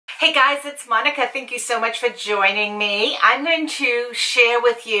Hey guys, it's Monika. Thank you so much for joining me. I'm going to share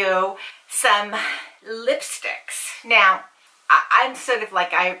with you some lipsticks. Now, I'm sort of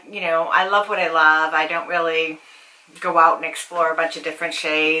like, I love what I love. I don't really go out and explore a bunch of different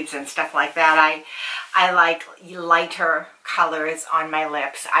shades and stuff like that. I like lighter colors on my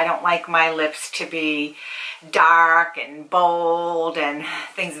lips. I don't like my lips to be dark and bold and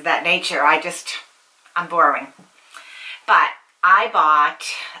things of that nature. I'm boring. But I bought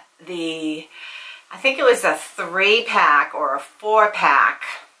I think it was a 3-pack or a 4-pack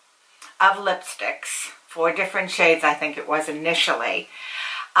of lipsticks, 4 different shades I think it was initially,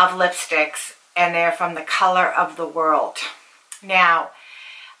 of lipsticks, and they're from the Color of the World. Now,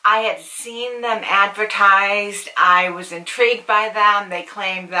 I had seen them advertised. I was intrigued by them. They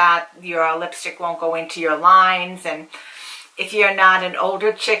claim that your lipstick won't go into your lines, and if you're not an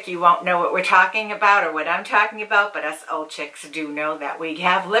older chick, you won't know what we're talking about or what I'm talking about, but us old chicks do know that we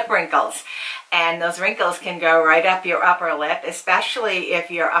have lip wrinkles. And those wrinkles can go right up your upper lip, especially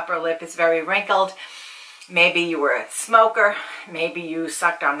if your upper lip is very wrinkled. Maybe you were a smoker, maybe you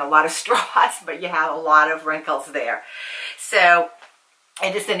sucked on a lot of straws, but you have a lot of wrinkles there. So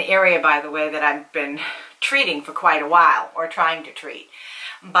it is an area, by the way, that I've been treating for quite a while, or trying to treat.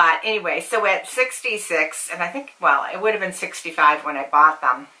 But anyway, so at 66, and I think, well, it would have been 65 when I bought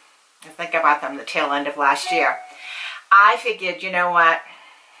them. I think I bought them the tail end of last year. I figured, you know what,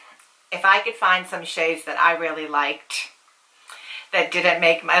 if I could find some shades that I really liked that didn't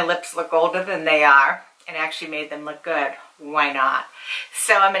make my lips look older than they are and actually made them look good, why not?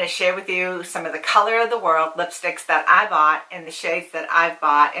 So I'm going to share with you some of the Color of the World lipsticks that I bought and the shades that I've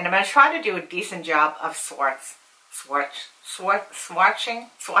bought, and I'm going to try to do a decent job of swatching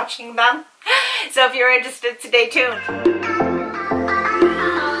them. So if you're interested, stay tuned.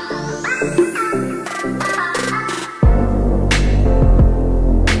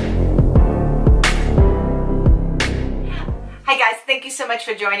 Hi guys, thank you so much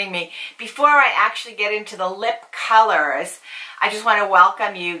for joining me. Before I actually get into the lip colors, I just want to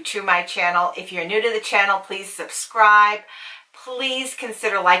welcome you to my channel. If you're new to the channel, please subscribe. Please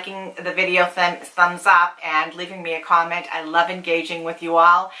consider liking the video, thumbs up, and leaving me a comment. I love engaging with you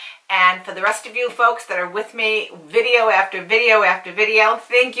all. And for the rest of you folks that are with me video after video after video,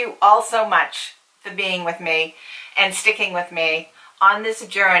 thank you all so much for being with me and sticking with me on this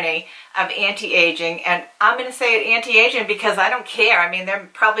journey of anti-aging. And I'm going to say it anti-aging because I don't care. I mean, there are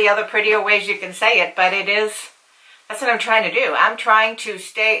probably other prettier ways you can say it, but that's what I'm trying to do. I'm trying to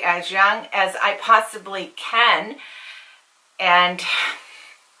stay as young as I possibly can. And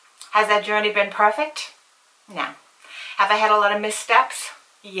has that journey been perfect? No. Have I had a lot of missteps?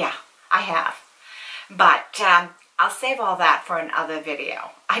 Yeah, I have. But I'll save all that for another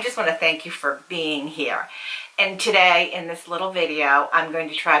video. I just want to thank you for being here. And today, in this little video, I'm going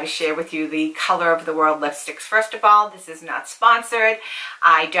to try to share with you the Color of the World lipsticks. First of all, this is not sponsored.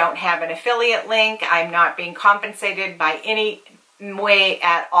 I don't have an affiliate link. I'm not being compensated by any way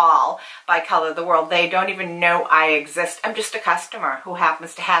at all by Color of the World. They don't even know I exist. I'm just a customer who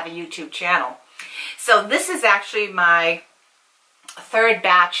happens to have a YouTube channel. So this is actually my 3rd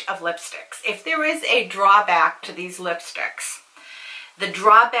batch of lipsticks. If there is a drawback to these lipsticks, the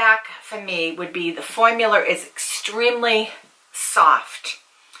drawback for me would be the formula is extremely soft.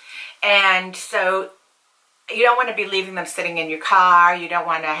 And so you don't want to be leaving them sitting in your car. You don't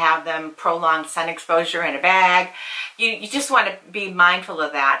want to have them prolonged sun exposure in a bag. You just want to be mindful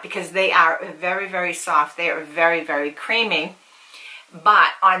of that because they are very, very soft. They are very, very creamy. But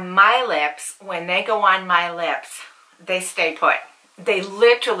on my lips, when they go on my lips, they stay put. They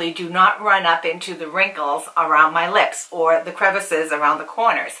literally do not run up into the wrinkles around my lips or the crevices around the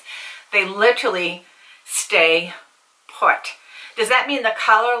corners. They literally stay put. Does that mean the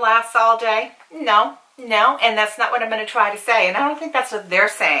color lasts all day? No. No, and that's not what I'm going to try to say, and I don't think that's what they're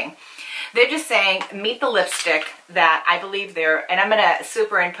saying. They're just saying, meet the lipstick that I believe and I'm going to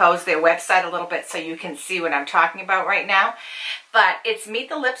superimpose their website a little bit so you can see what I'm talking about right now, but it's meet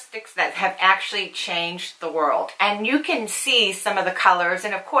the lipsticks that have actually changed the world. And you can see some of the colors,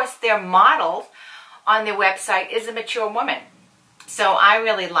 and of course their model on their website is a mature woman. So I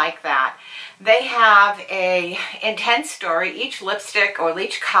really like that. They have a intense story. Each lipstick or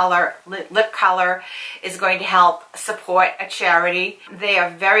each color, lip color is going to help support a charity. They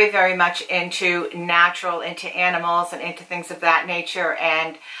are very, very much into natural, into animals and into things of that nature.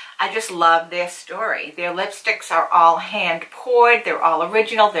 And I just love their story. Their lipsticks are all hand poured. They're all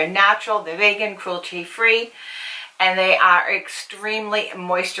original. They're natural. They're vegan, cruelty-free. And they are extremely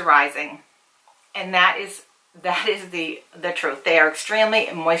moisturizing. And that is That is the truth. They are extremely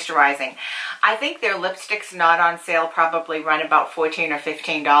moisturizing. I think their lipsticks not on sale probably run about $14 or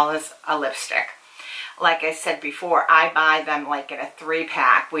 $15 a lipstick. Like I said before, I buy them like in a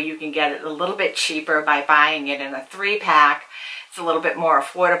 3-pack, where you can get it a little bit cheaper by buying it in a 3-pack. It's a little bit more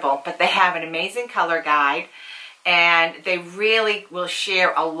affordable, but they have an amazing color guide, and they really will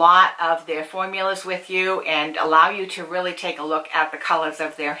share a lot of their formulas with you and allow you to really take a look at the colors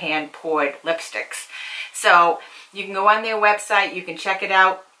of their hand-poured lipsticks. So you can go on their website, you can check it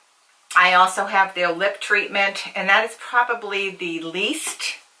out. I also have their lip treatment, and that is probably the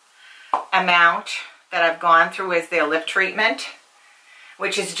least amount that I've gone through is their lip treatment,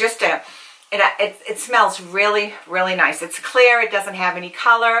 which is just it smells really, really nice. It's clear, it doesn't have any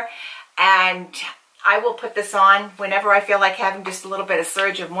color, and I will put this on whenever I feel like having just a little bit of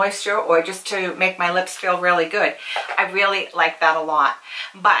surge of moisture, or just to make my lips feel really good. I really like that a lot.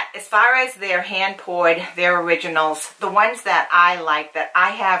 But as far as their hand poured, their originals, the ones that I like, that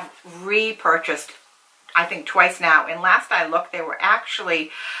I have repurchased, I think twice now, and last I looked, they were actually,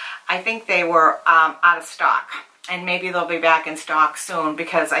 I think they were out of stock. And maybe they'll be back in stock soon,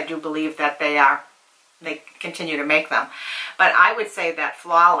 because I do believe that they continue to make them. But I would say that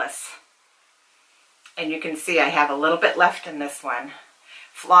Flawless, and you can see I have a little bit left in this one.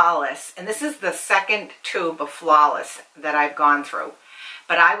 Flawless, and this is the second tube of Flawless that I've gone through.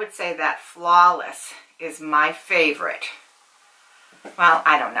 But I would say that Flawless is my favorite. Well,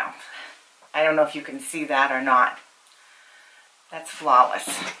 I don't know. I don't know if you can see that or not. That's Flawless.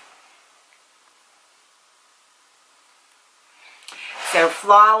 So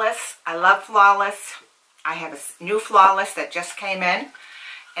Flawless, I love Flawless. I have a new Flawless that just came in.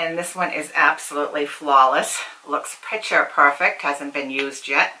 And this one is absolutely flawless. Looks picture perfect. Hasn't been used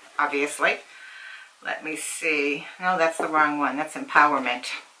yet, obviously. Let me see. No, that's the wrong one. That's Empowerment.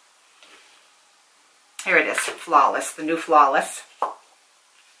 Here it is. Flawless. The new Flawless.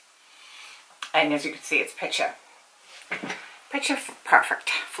 And as you can see, it's picture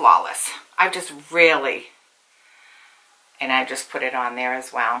perfect. Flawless. I just really, and I just put it on there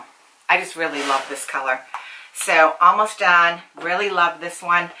as well. I just really love this color. So almost done. Really love this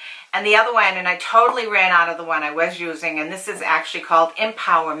one. And the other one, and I totally ran out of the one I was using, and this is actually called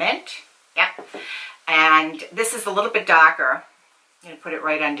Empowerment. Yeah. And this is a little bit darker. I'm going to put it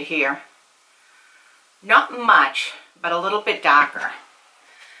right under here. Not much, but a little bit darker.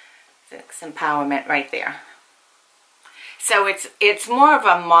 It's Empowerment right there. So it's more of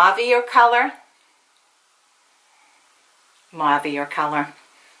a mauve-ier color. Mauve-ier color.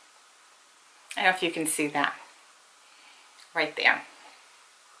 I don't know if you can see that. Right there.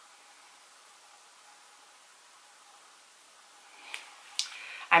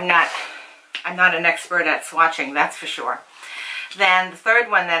 I'm not an expert at swatching, that's for sure. Then the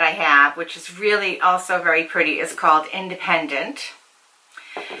third one that I have, which is really also very pretty, is called Independent.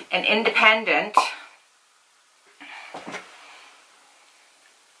 And Independent,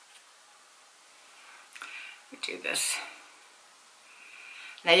 we do this.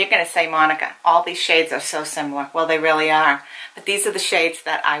 Now you're going to say, Monika, all these shades are so similar. Well, they really are. But these are the shades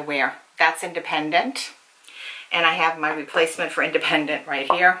that I wear. That's Independent. And I have my replacement for Independent right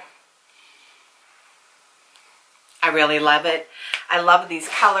here. I really love it. I love these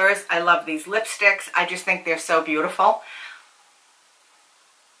colors. I love these lipsticks. I just think they're so beautiful.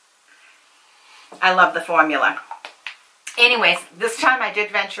 I love the formula. Anyways, this time I did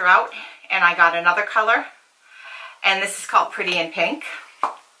venture out and I got another color. And this is called Pretty in Pink.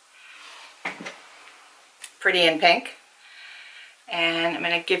 Pretty in Pink. And I'm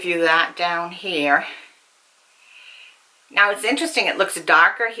going to give you that down here. Now it's interesting, it looks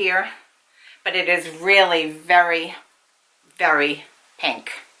darker here, but it is really very, very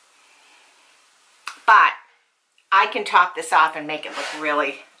pink. But I can top this off and make it look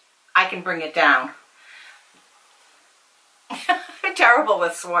really, I can bring it down. I'm terrible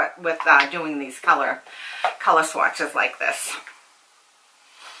with doing these color swatches like this.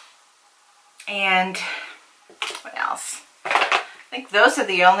 And what else? I think those are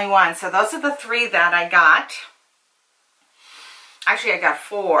the only ones. So those are the three that I got. Actually, I got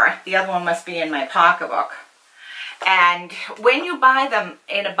 4. The other one must be in my pocketbook. And when you buy them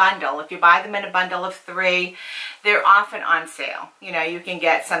in a bundle, if you buy them in a bundle of 3, they're often on sale. You know, you can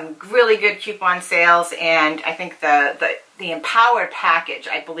get some really good coupon sales, and I think the Empowered package,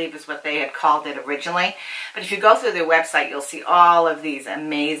 I believe, is what they had called it originally. But if you go through their website, you'll see all of these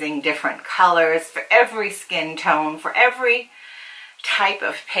amazing different colors for every skin tone, for every type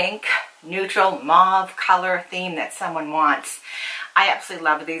of pink, neutral, mauve color theme that someone wants. I absolutely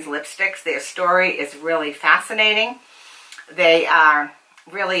love these lipsticks. Their story is really fascinating. They are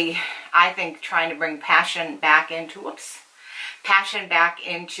really, I think, trying to bring passion back into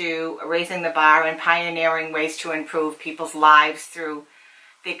raising the bar and pioneering ways to improve people's lives through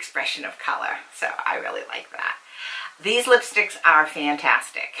the expression of color. So I really like that. These lipsticks are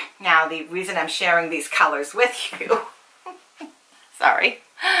fantastic. Now, the reason I'm sharing these colors with you, sorry,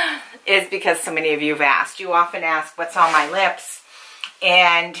 is because so many of you have asked. You often ask what's on my lips,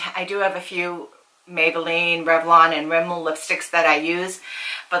 and I do have a few Maybelline, Revlon, and Rimmel lipsticks that I use,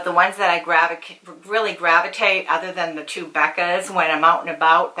 but the ones that I really gravitate, other than the two Beccas when I'm out and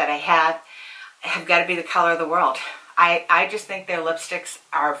about that I have got to be the color of the world. I just think their lipsticks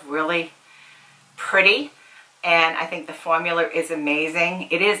are really pretty, and I think the formula is amazing.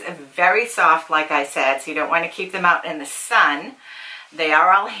 It is very soft, like I said, so you don't want to keep them out in the sun. They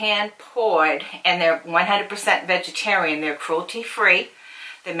are all hand poured, and they're 100% vegetarian. They're cruelty-free.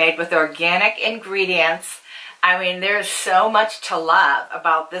 They're made with organic ingredients. I mean, there's so much to love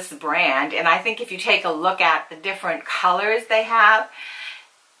about this brand, and I think if you take a look at the different colors they have,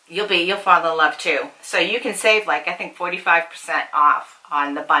 you'll fall in love too. So you can save, like, I think 45% off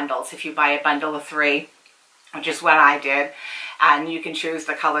on the bundles if you buy a bundle of 3, which is what I did, and you can choose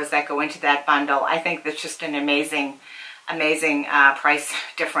the colors that go into that bundle. I think that's just an amazing price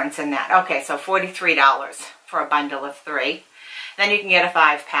difference in that. Okay, so $43 for a bundle of 3. Then you can get a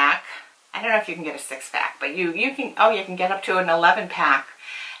 5-pack. I don't know if you can get a 6-pack, but you can get up to an 11-pack.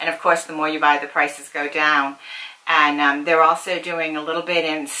 And of course, the more you buy, the prices go down. And they're also doing a little bit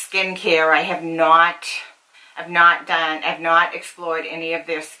in skincare. I have not explored any of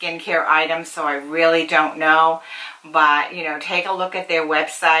their skincare items, so I really don't know. But, you know, take a look at their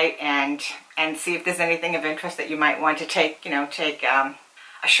website and see if there's anything of interest that you might want to take a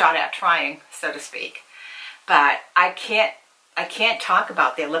shot at trying, so to speak. But I can't talk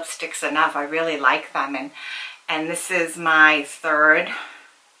about their lipsticks enough. I really like them, and this is my third,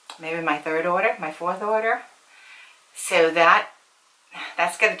 maybe my fourth order. So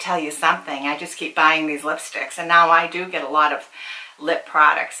that's going to tell you something. I just keep buying these lipsticks, and now I do get a lot of lip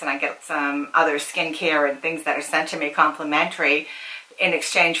products, and I get some other skincare and things that are sent to me complimentary in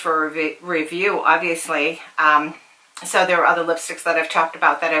exchange for a review, obviously. So there are other lipsticks that I've talked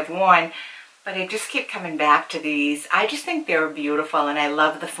about that I've worn, but I just keep coming back to these. I just think they're beautiful, and I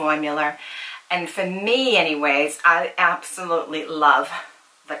love the formula. And for me, anyways, I absolutely love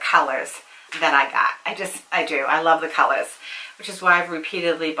the colors that I got. I do. I love the colors, which is why I've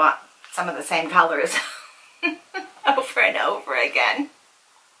repeatedly bought some of the same colors over and over again.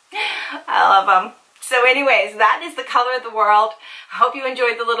 I love them. So anyways, that is the color of the world. I hope you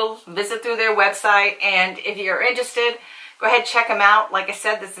enjoyed the little visit through their website, and if you're interested, go ahead, check them out. Like I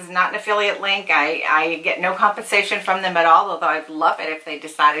said, this is not an affiliate link. I get no compensation from them at all, although I'd love it if they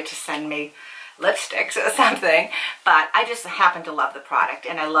decided to send me lipsticks or something. But I just happen to love the product,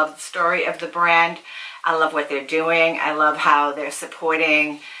 and I love the story of the brand. I love what they're doing. I love how they're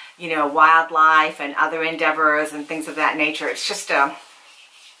supporting, you know, wildlife and other endeavors and things of that nature. It's just a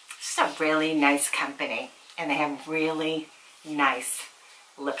really nice company, and they have really nice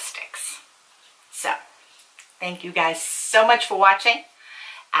lipsticks. So thank you guys so much for watching,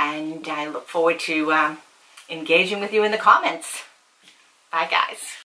 and I look forward to engaging with you in the comments. Bye, guys.